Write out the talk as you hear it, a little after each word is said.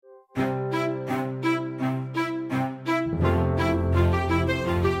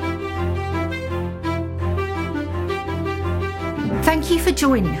Thank you for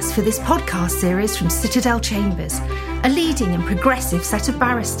joining us for this podcast series from Citadel Chambers, a leading and progressive set of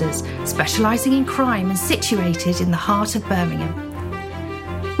barristers specialising in crime and situated in the heart of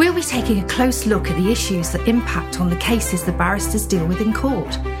Birmingham. We'll be taking a close look at the issues that impact on the cases the barristers deal with in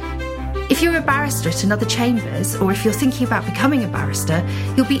court. If you're a barrister at another chambers, or if you're thinking about becoming a barrister,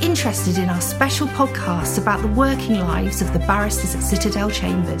 you'll be interested in our special podcasts about the working lives of the barristers at Citadel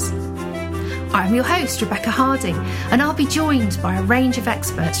Chambers. I'm your host, Rebecca Harding, and I'll be joined by a range of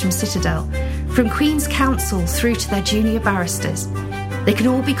experts from Citadel, from Queen's Counsel through to their junior barristers. They can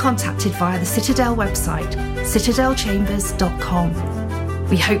all be contacted via the Citadel website, citadelchambers.com.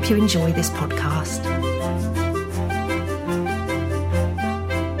 We hope you enjoy this podcast.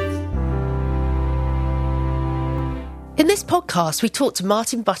 In this podcast, we talk to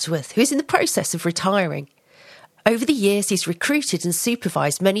Martin Butterworth, who is in the process of retiring. Over the years, he's recruited and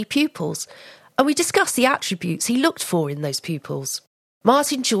supervised many pupils, and we discuss the attributes he looked for in those pupils.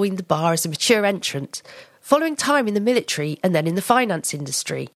 Martin joined the bar as a mature entrant, following time in the military and then in the finance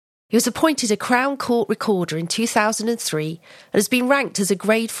industry. He was appointed a Crown Court Recorder in 2003 and has been ranked as a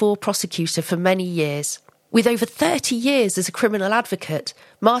Grade 4 prosecutor for many years. With over 30 years as a criminal advocate,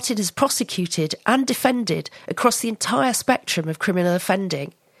 Martin has prosecuted and defended across the entire spectrum of criminal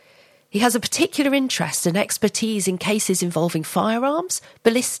offending. He has a particular interest and expertise in cases involving firearms,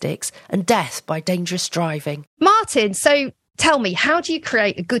 ballistics and death by dangerous driving. Martin, so tell me, how do you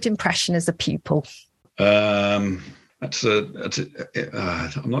create a good impression as a pupil? I'm not sure that's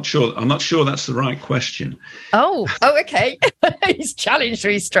the right question. Oh, okay. He's challenged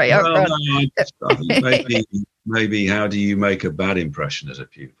me straight up. No, I think maybe how do you make a bad impression as a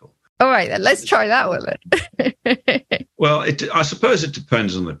pupil? All right, then let's try that one then. Well, I suppose it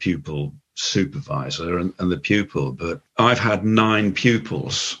depends on the pupil supervisor and the pupil, but I've had 9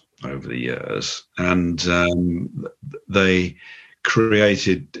 pupils over the years, and they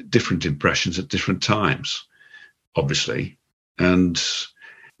created different impressions at different times, obviously. And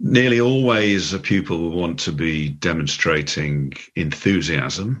nearly always a pupil will want to be demonstrating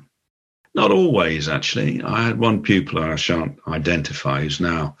enthusiasm. Not always, actually. I had one pupil I shan't identify who's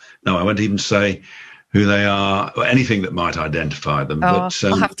now... No, I won't even say who they are or anything that might identify them. Oh, but,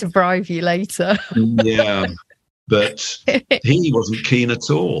 I'll have to bribe you later. Yeah, but he wasn't keen at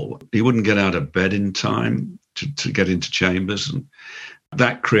all. He wouldn't get out of bed in time to get into chambers, and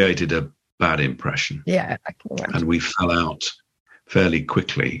that created a bad impression. Yeah, I can imagine. And we fell out fairly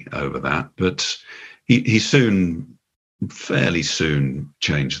quickly over that. But he fairly soon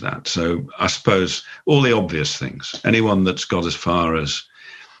changed that. So I suppose all the obvious things, anyone that's got as far as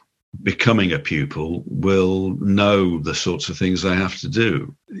becoming a pupil will know the sorts of things they have to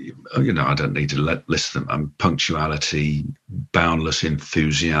do. You know, I don't need to list them. Punctuality, boundless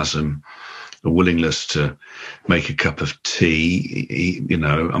enthusiasm, a willingness to make a cup of tea. You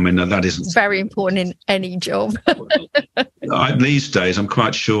know, I mean, that isn't... It's very important in any job. These days, I'm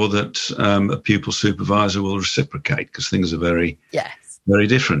quite sure that a pupil supervisor will reciprocate, because things are very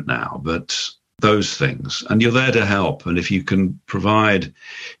different now. But those things, and you're there to help. And if you can provide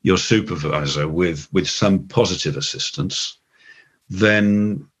your supervisor with some positive assistance,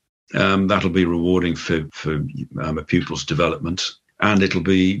 then that'll be rewarding for a pupil's development, and it'll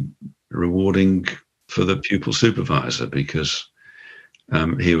be rewarding for the pupil supervisor, because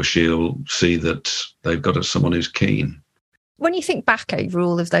he or she will see that they've got someone who's keen. When you think back over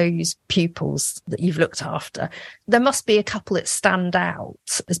all of those pupils that you've looked after, there must be a couple that stand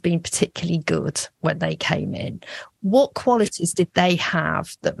out as being particularly good when they came in. What qualities did they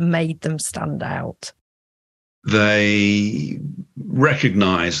have that made them stand out? They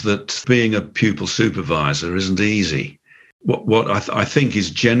recognise that being a pupil supervisor isn't easy. What I think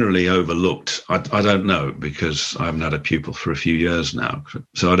is generally overlooked, I don't know, because I haven't had a pupil for a few years now,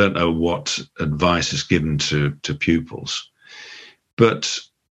 so I don't know what advice is given to pupils. But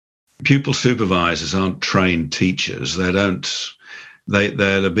pupil supervisors aren't trained teachers. They're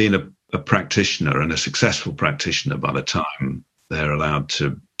being a practitioner, and a successful practitioner by the time they're allowed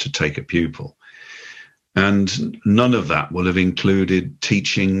to take a pupil. And none of that will have included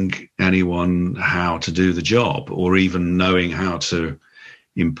teaching anyone how to do the job, or even knowing how to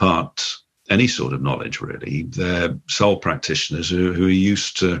impart any sort of knowledge, really. They're sole practitioners who are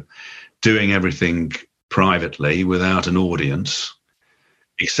used to doing everything privately without an audience,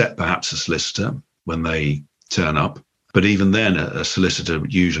 except perhaps a solicitor when they turn up. But even then, a solicitor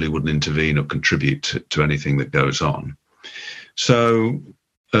usually wouldn't intervene or contribute to anything that goes on. So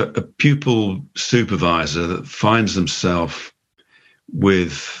a pupil supervisor that finds themselves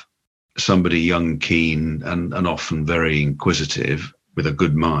with somebody young, keen, and often very inquisitive, with a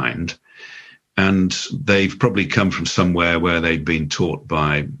good mind, And they've probably come from somewhere where they've been taught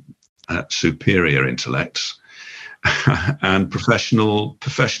by superior intellects and professional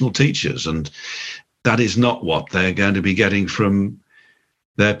teachers. And that is not what they're going to be getting from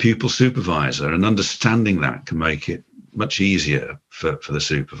their pupil supervisor. And understanding that can make it much easier for the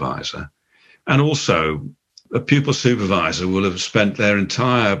supervisor. And also, a pupil supervisor will have spent their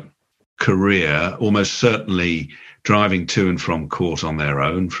entire career almost certainly driving to and from court on their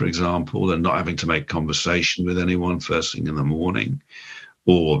own, for example, and not having to make conversation with anyone first thing in the morning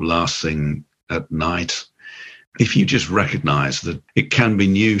or last thing at night. If you just recognise that it can be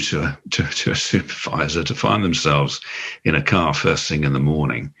new to a supervisor to find themselves in a car first thing in the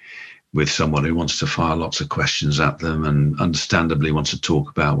morning with someone who wants to fire lots of questions at them and understandably wants to talk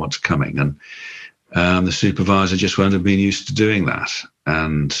about what's coming, and the supervisor just won't have been used to doing that.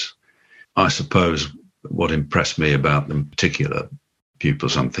 And I suppose what impressed me about the particular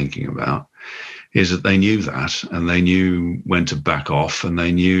pupils I'm thinking about is that they knew that, and they knew when to back off, and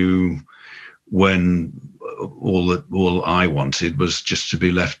they knew when all I wanted was just to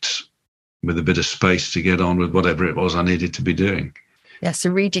be left with a bit of space to get on with whatever it was I needed to be doing. Yeah,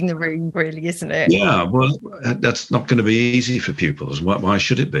 so reading the room, really, isn't it? Yeah, well, that's not going to be easy for pupils. Why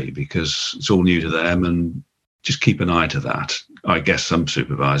should it be? Because it's all new to them, and just keep an eye to that. I guess some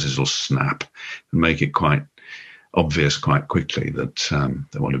supervisors will snap and make it quite obvious quite quickly that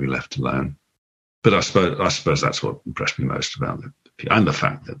they want to be left alone. But I suppose that's what impressed me most about it, and the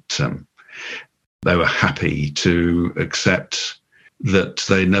fact that they were happy to accept that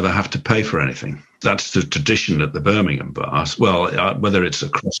they never have to pay for anything. That's the tradition at the Birmingham bar. Well, whether it's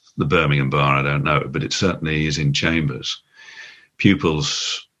across the Birmingham bar, I don't know, but it certainly is in chambers.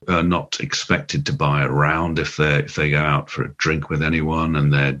 Pupils are not expected to buy a round if they go out for a drink with anyone,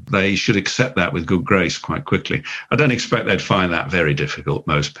 and they should accept that with good grace quite quickly. I don't expect they'd find that very difficult,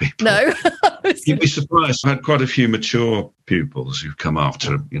 most people. No. You'd be surprised. I've had quite a few mature pupils who've come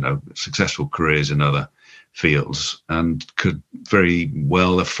after, successful careers in other fields and could very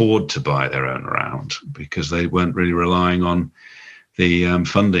well afford to buy their own round because they weren't really relying on the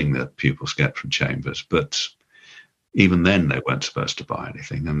funding that pupils get from chambers. But even then, they weren't supposed to buy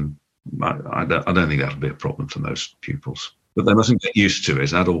anything, and I don't think that'll be a problem for most pupils. But they mustn't get used to it.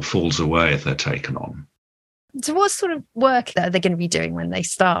 That all falls away if they're taken on. So what sort of work are they going to be doing when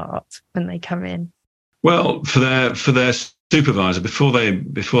they come in? Well, for their supervisor, before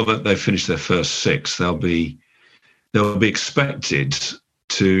they finish their first 6, they'll be expected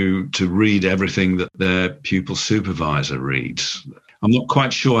to read everything that their pupil supervisor reads. I'm not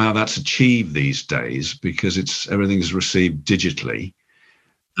quite sure how that's achieved these days because everything's received digitally,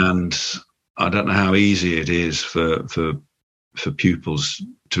 and I don't know how easy it is for pupils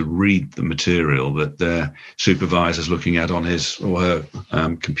to read the material that their supervisor's looking at on his or her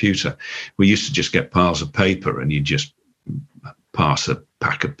computer. We used to just get piles of paper, and you just pass a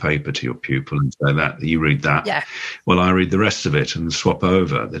pack of paper to your pupil and say that you read that. Yeah. Well, I read the rest of it and swap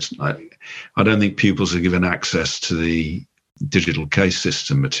over. I don't think pupils are given access to the digital case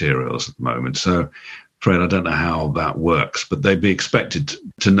system materials at the moment. So, Fred, I don't know how that works, but they'd be expected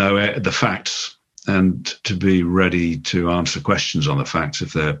to know the facts and to be ready to answer questions on the facts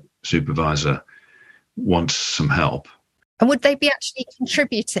if their supervisor wants some help. And would they be actually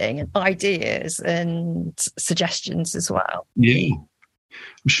contributing ideas and suggestions as well? Yeah,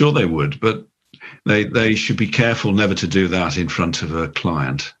 I'm sure they would, but they should be careful never to do that in front of a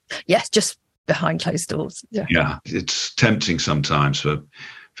client. Yes, just behind closed doors. Yeah, it's tempting sometimes for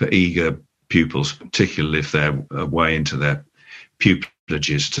eager pupils, particularly if they're way into their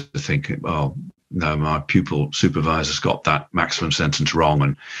pupilages, to think, oh, no, my pupil supervisor's got that maximum sentence wrong,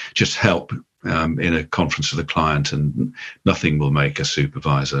 and just help in a conference with a client, and nothing will make a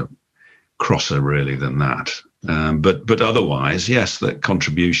supervisor crosser really than that. But otherwise, yes, that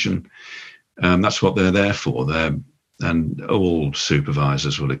contribution, that's what they're there for. And all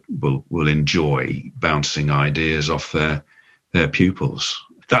supervisors will enjoy bouncing ideas off their pupils.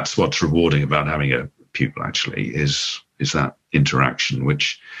 That's what's rewarding about having a pupil, actually, is that interaction,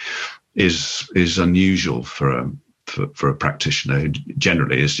 which is unusual for a practitioner who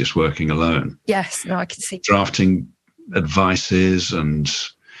generally is just working alone. Yes, no, I can see. Drafting advices and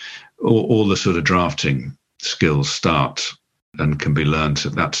all the sort of drafting skills start and can be learnt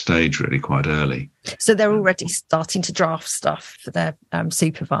at that stage really quite early. So they're already starting to draft stuff for their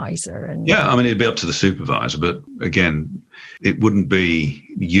supervisor. Yeah, I mean, it'd be up to the supervisor, but again, it wouldn't be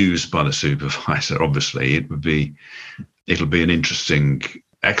used by the supervisor, obviously. It'll be an interesting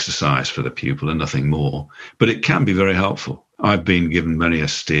exercise for the pupil and nothing more, but it can be very helpful. I've been given many a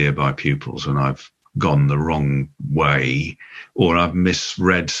steer by pupils when I've gone the wrong way or I've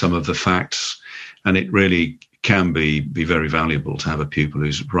misread some of the facts And it really can be very valuable to have a pupil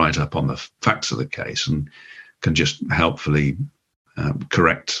who's right up on the facts of the case and can just helpfully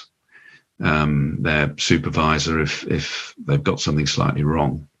correct their supervisor if they've got something slightly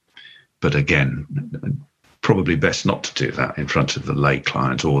wrong. But again, probably best not to do that in front of the lay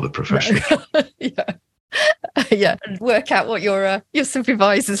client or the professional. Yeah, and work out what your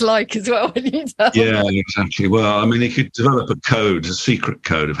supervisor's like as well when you tell them. Yeah, exactly. Well, I mean, you could develop a secret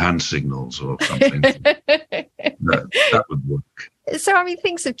code of hand signals or something. that would work. So, I mean,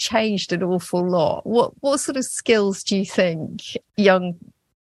 things have changed an awful lot. What sort of skills do you think young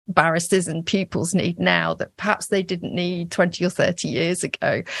barristers and pupils need now that perhaps they didn't need 20 or 30 years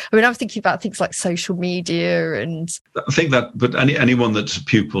ago? I mean, I'm thinking about things like social media and... I think that, but anyone that's a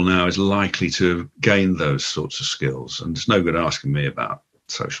pupil now is likely to gain those sorts of skills. And it's no good asking me about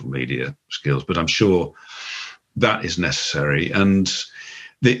social media skills, but I'm sure that is necessary. And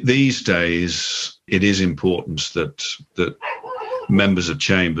these days, it is important that members of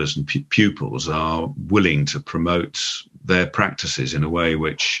chambers and pupils are willing to promote their practices in a way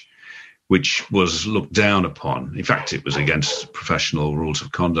which was looked down upon. In fact, it was against professional rules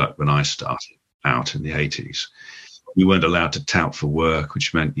of conduct when I started out in the 80s. You weren't allowed to tout for work,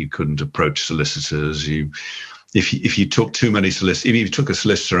 which meant you couldn't approach solicitors. If you took too many solicitors, if you took a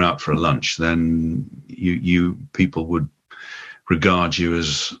solicitor out for a lunch, then people would regard you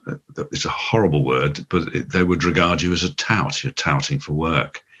as, it's a horrible word, but they would regard you as a tout. You're touting for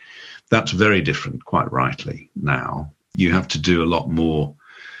work. That's very different, quite rightly, now. You have to do a lot more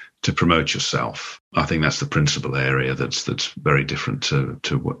to promote yourself. I think that's the principal area that's very different to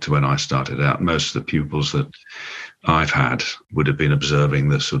when I started out. Most of the pupils that I've had would have been observing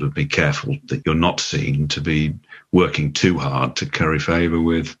the sort of, be careful that you're not seen to be working too hard to curry favour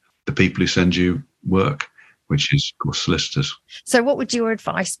with the people who send you work, which is, of course, solicitors. So what would your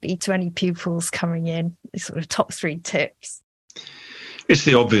advice be to any pupils coming in, the sort of top 3 tips? It's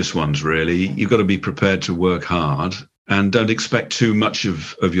the obvious ones, really. You've got to be prepared to work hard and don't expect too much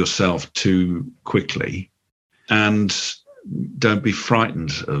of yourself too quickly. And don't be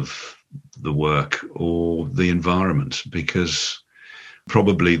frightened of the work or the environment, because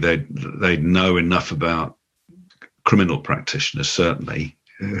probably they'd know enough about criminal practitioners, certainly,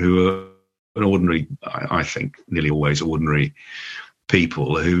 who are an ordinary, I think, nearly always ordinary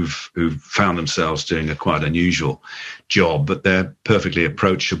people who've found themselves doing a quite unusual job, but they're perfectly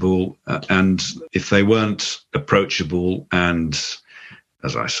approachable. And if they weren't approachable and,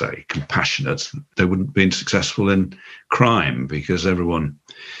 as I say, compassionate, they wouldn't be successful in crime, because everyone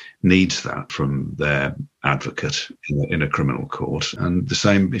needs that from their advocate in a criminal court. And the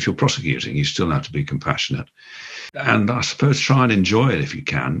same if you're prosecuting, you still have to be compassionate. And I suppose try and enjoy it if you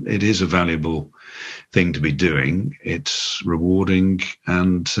can. It is a valuable thing to be doing. It's rewarding,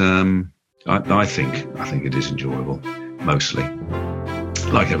 and I think it is enjoyable, mostly.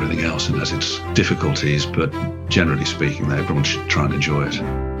 Like everything else, it has its difficulties, but generally speaking, everyone should try and enjoy it.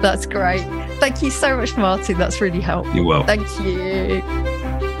 That's great. Thank you so much, Martin. That's really helpful. You're welcome. Thank you.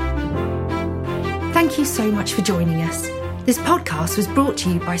 Thank you so much for joining us. This podcast was brought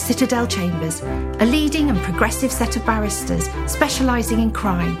to you by Citadel Chambers, a leading and progressive set of barristers specialising in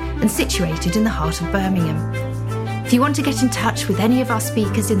crime and situated in the heart of Birmingham. If you want to get in touch with any of our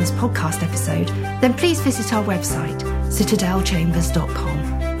speakers in this podcast episode, then please visit our website,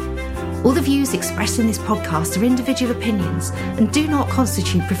 citadelchambers.com. All the views expressed in this podcast are individual opinions and do not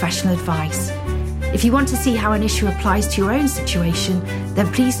constitute professional advice. If you want to see how an issue applies to your own situation,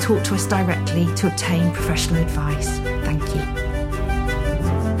 then please talk to us directly to obtain professional advice. Thank you.